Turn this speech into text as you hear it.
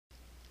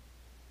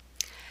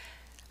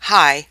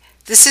Hi,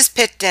 this is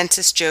Pet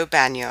Dentist Joe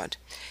Banyard.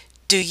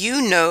 Do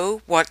you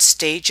know what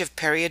stage of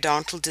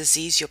periodontal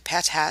disease your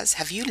pet has?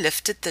 Have you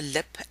lifted the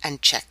lip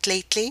and checked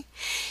lately?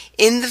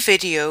 In the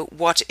video,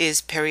 What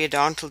is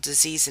Periodontal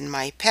Disease in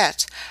My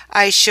Pet?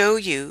 I show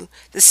you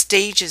the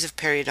stages of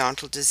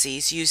periodontal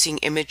disease using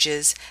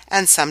images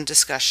and some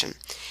discussion.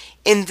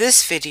 In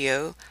this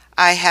video,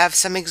 I have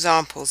some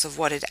examples of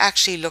what it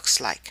actually looks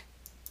like.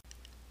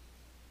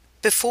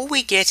 Before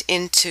we get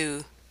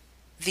into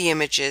the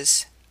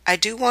images, I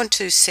do want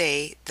to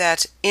say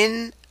that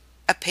in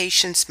a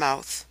patient's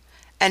mouth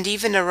and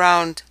even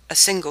around a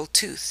single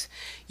tooth,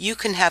 you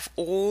can have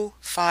all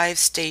 5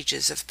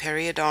 stages of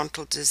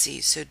periodontal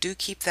disease, so do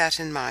keep that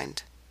in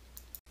mind.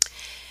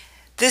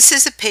 This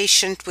is a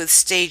patient with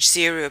stage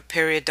 0 of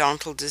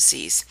periodontal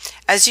disease.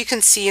 As you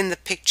can see in the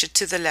picture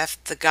to the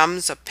left, the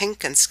gums are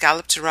pink and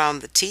scalloped around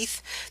the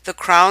teeth. The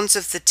crowns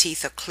of the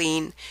teeth are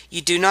clean.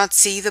 You do not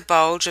see the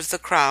bulge of the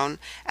crown,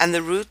 and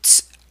the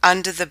roots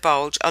under the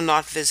bulge are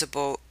not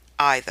visible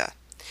either.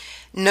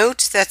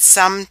 Note that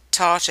some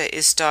tartar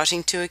is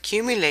starting to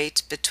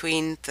accumulate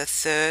between the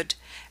 3rd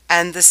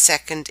and the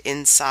 2nd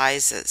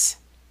incisors.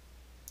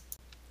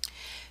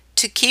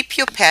 To keep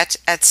your pet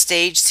at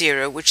stage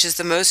 0, which is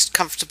the most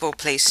comfortable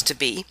place to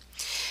be,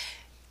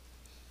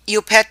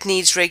 your pet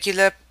needs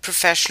regular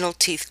professional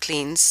teeth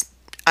cleans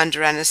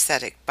under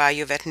anesthetic by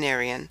your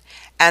veterinarian,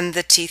 and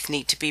the teeth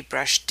need to be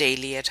brushed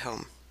daily at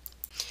home.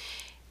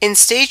 In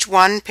stage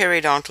 1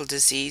 periodontal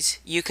disease,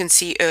 you can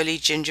see early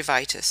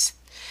gingivitis.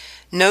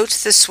 Note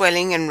the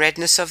swelling and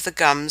redness of the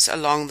gums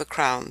along the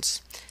crowns.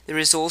 There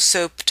is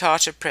also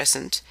tartar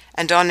present,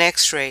 and on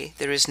X-ray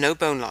there is no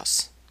bone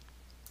loss.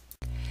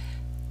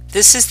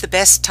 This is the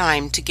best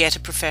time to get a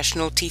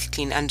professional teeth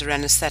clean under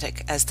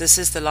anesthetic, as this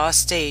is the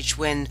last stage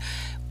when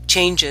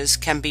changes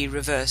can be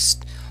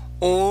reversed.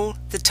 All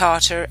the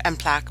tartar and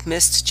plaque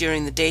missed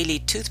during the daily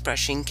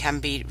toothbrushing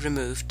can be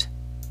removed.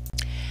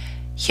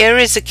 Here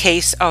is a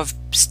case of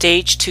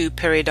stage 2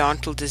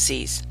 periodontal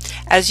disease.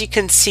 As you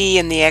can see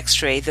in the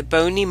X-ray, the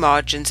bony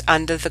margins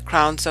under the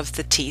crowns of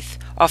the teeth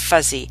are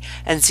fuzzy,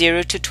 and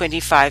 0 to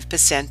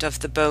 25% of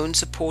the bone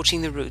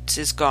supporting the roots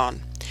is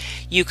gone.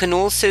 You can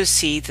also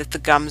see that the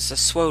gums are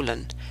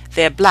swollen.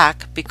 They are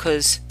black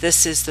because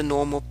this is the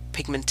normal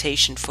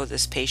pigmentation for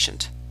this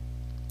patient.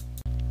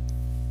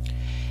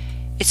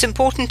 It's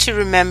important to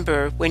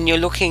remember when you're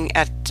looking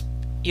at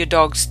your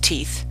dog's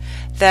teeth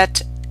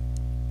that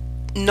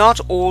not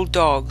all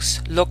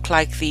dogs look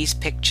like these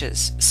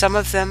pictures. Some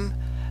of them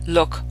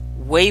look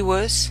way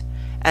worse,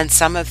 and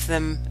some of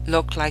them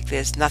look like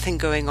there's nothing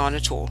going on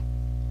at all.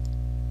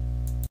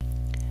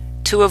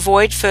 To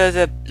avoid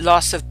further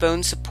loss of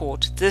bone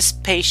support, this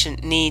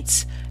patient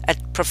needs a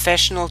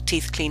professional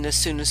teeth clean as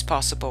soon as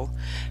possible.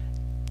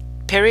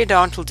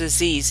 Periodontal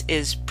disease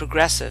is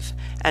progressive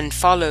and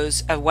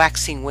follows a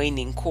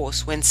waxing-waning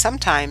course, when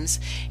sometimes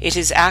it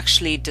is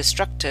actually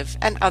destructive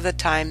and other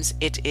times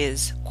it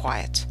is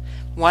quiet.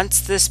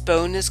 Once this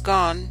bone is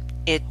gone,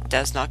 it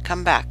does not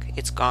come back.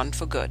 It's gone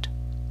for good.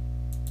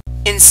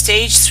 In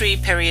stage 3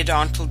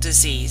 periodontal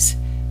disease,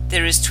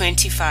 there is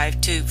 25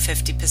 to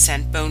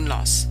 50% bone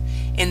loss.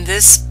 In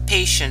this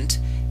patient,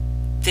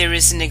 there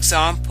is an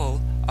example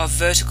of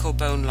vertical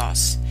bone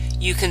loss.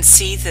 You can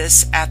see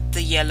this at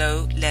the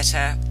yellow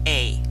letter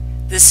A.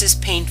 This is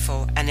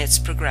painful and it's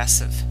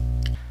progressive.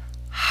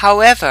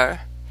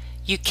 However,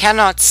 you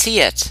cannot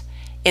see it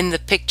in the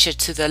picture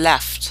to the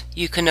left.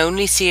 You can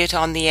only see it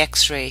on the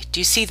X-ray. Do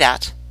you see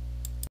that?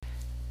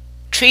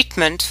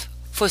 Treatment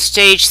for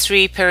stage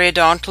 3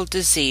 periodontal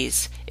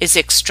disease is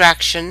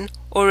extraction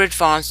or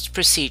advanced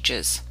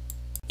procedures.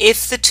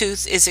 If the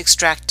tooth is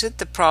extracted,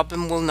 the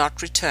problem will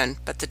not return,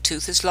 but the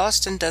tooth is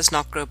lost and does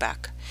not grow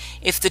back.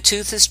 If the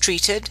tooth is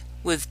treated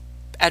with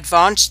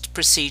advanced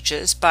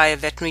procedures by a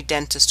veterinary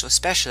dentist or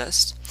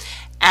specialist,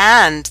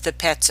 and the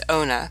pet's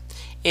owner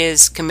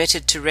is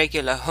committed to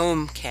regular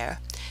home care,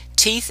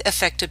 teeth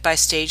affected by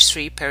stage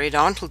 3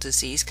 periodontal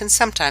disease can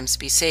sometimes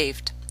be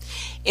saved.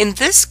 In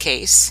this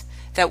case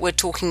that we're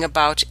talking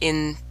about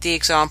in the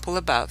example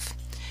above,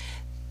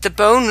 the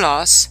bone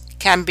loss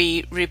can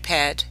be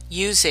repaired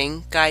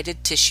using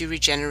guided tissue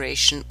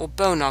regeneration or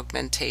bone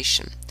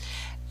augmentation.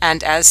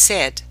 And as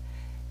said,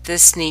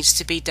 this needs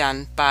to be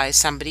done by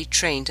somebody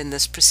trained in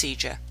this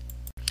procedure.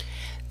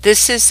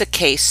 This is a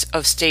case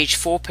of stage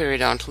 4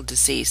 periodontal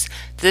disease.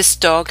 This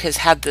dog has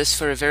had this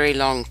for a very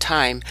long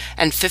time,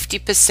 and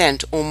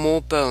 50% or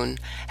more bone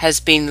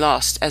has been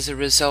lost as a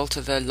result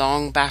of a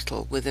long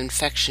battle with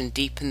infection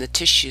deep in the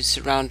tissues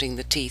surrounding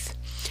the teeth.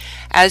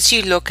 As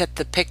you look at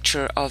the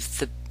picture of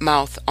the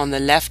mouth on the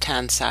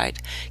left-hand side,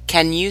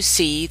 can you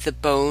see the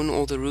bone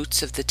or the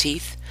roots of the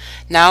teeth?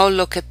 Now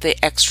look at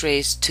the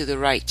X-rays to the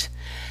right.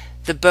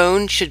 The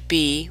bone should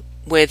be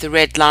where the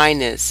red line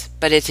is,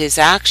 but it is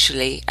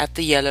actually at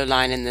the yellow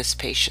line in this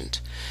patient.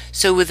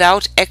 So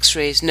without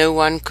X-rays, no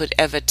one could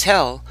ever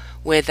tell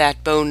where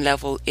that bone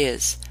level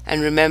is.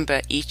 And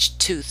remember, each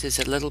tooth is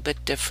a little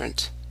bit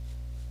different.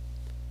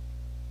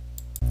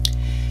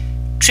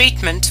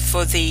 Treatment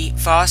for the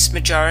vast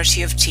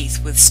majority of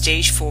teeth with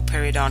stage 4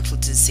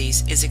 periodontal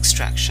disease is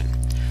extraction,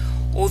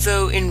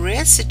 although in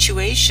rare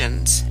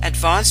situations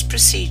advanced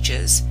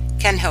procedures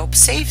can help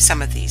save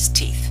some of these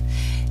teeth.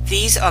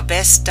 These are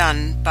best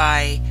done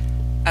by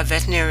a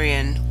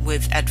veterinarian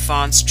with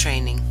advanced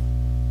training.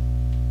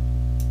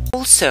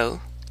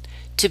 Also,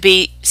 to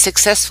be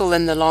successful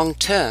in the long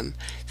term,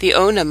 the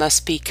owner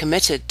must be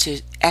committed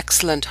to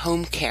excellent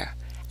home care,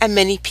 and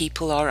many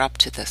people are up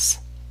to this.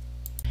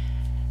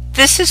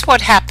 This is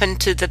what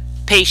happened to the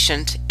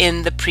patient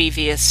in the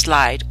previous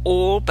slide.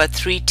 All but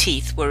 3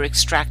 teeth were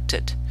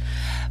extracted.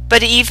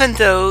 But even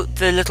though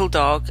the little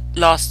dog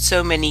lost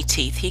so many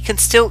teeth, he can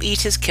still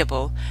eat his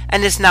kibble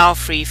and is now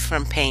free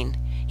from pain.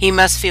 He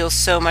must feel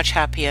so much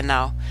happier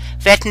now.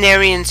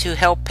 Veterinarians who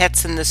help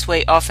pets in this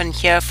way often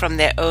hear from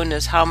their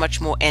owners how much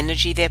more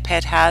energy their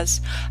pet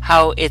has,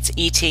 how it's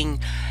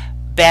eating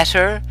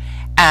better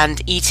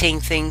and eating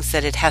things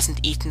that it hasn't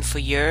eaten for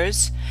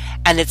years,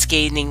 and it's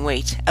gaining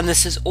weight. And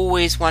this is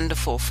always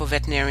wonderful for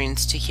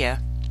veterinarians to hear.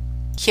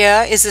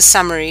 Here is a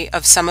summary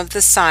of some of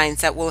the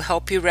signs that will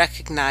help you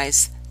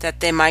recognize that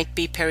there might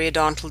be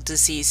periodontal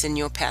disease in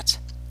your pet.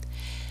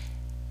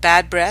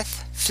 Bad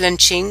breath,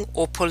 flinching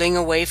or pulling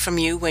away from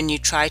you when you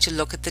try to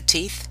look at the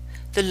teeth.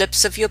 The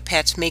lips of your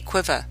pet may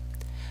quiver.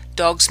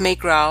 Dogs may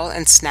growl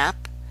and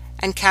snap,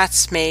 and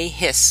cats may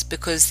hiss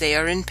because they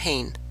are in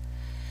pain.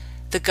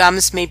 The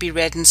gums may be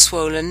red and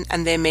swollen,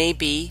 and there may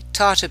be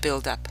tartar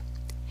buildup.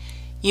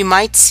 You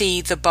might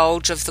see the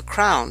bulge of the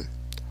crown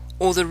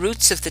or the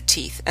roots of the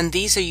teeth, and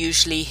these are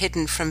usually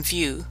hidden from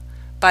view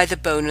by the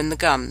bone and the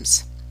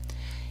gums.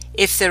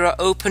 If there are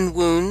open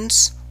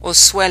wounds or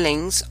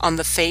swellings on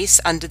the face,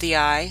 under the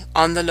eye,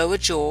 on the lower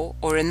jaw,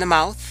 or in the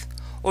mouth,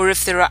 or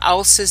if there are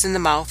ulcers in the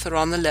mouth or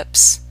on the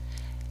lips,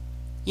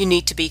 you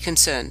need to be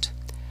concerned.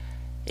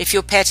 If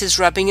your pet is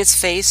rubbing its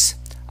face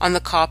on the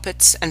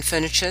carpets and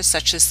furniture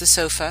such as the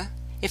sofa,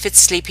 if it's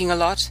sleeping a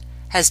lot,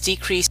 has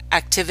decreased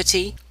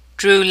activity,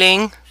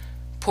 drooling,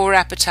 poor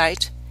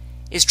appetite,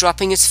 is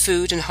dropping its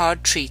food and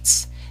hard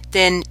treats,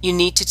 then you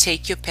need to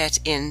take your pet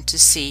in to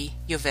see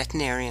your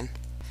veterinarian.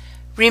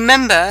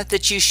 Remember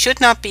that you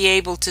should not be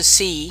able to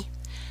see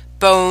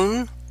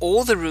bone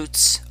or the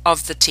roots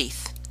of the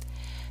teeth.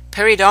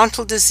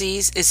 Periodontal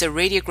disease is a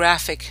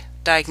radiographic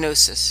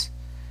diagnosis.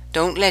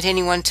 Don't let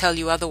anyone tell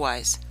you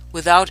otherwise.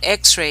 Without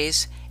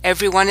x-rays,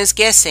 everyone is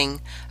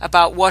guessing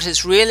about what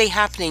is really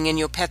happening in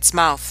your pet's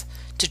mouth.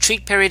 To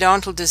treat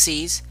periodontal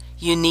disease,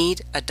 you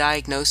need a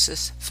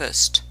diagnosis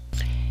first.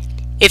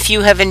 If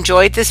you have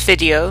enjoyed this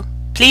video,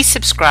 please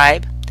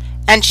subscribe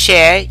and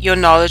share your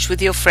knowledge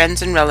with your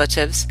friends and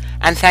relatives,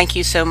 and thank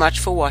you so much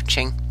for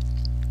watching.